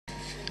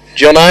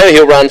Jono,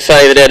 he'll run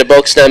favoured out of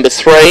box number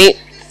 3.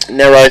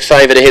 Narrow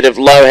favoured ahead of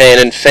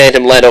Lohan and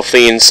Phantom Lad off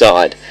the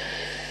inside.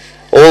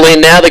 All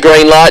in now, the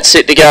green light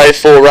set to go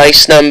for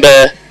race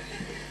number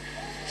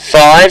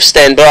 5.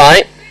 Stand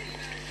by.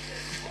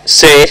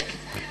 Set.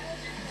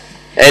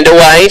 And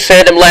away.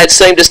 Phantom Lad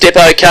seemed to step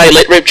okay.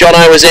 Let Rip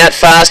Jono was out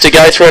fast to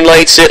go through and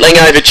lead, settling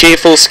over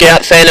Cheerful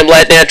Scout. Phantom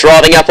Lad now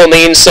driving up on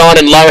the inside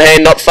and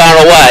Lohan not far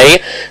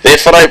away. They're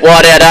followed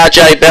wide out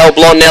RJ Bell,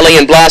 Blonde Nelly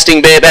and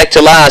Blasting Bear back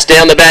to last.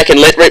 Down the back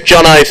and Let Rip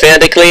Jono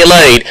found a clear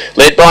lead.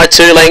 Led by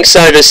 2 lengths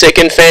over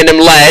second Phantom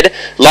Lad.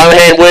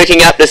 Lohan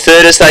working up to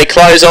third as they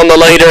close on the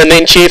leader, and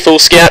then Cheerful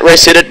Scout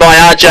resetted by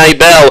RJ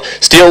Bell.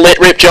 Still Let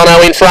Rip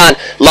Jono in front.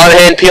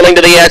 Lohan peeling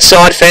to the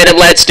outside. Phantom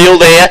Lad still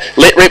there.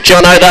 Let Rip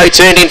Jono though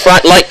turned in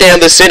front. Late down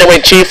the centre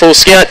went Cheerful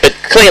Scout, but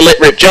clear Let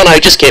Rip Jono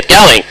just kept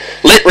going.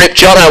 Let Rip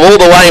Jono all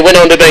the way went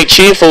on to beat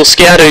Cheerful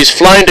Scout, who's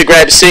flown to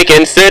grab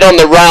second. Third on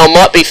the rail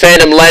might be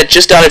Phantom Lad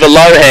just over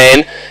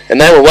Lohan,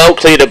 and they were well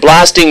clear to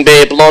Blasting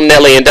Bear, Blonde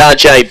Nelly and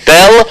RJ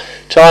Bell.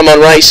 Time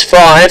on race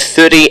 5,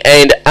 30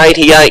 and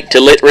 88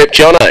 to Let Rip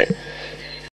Jono.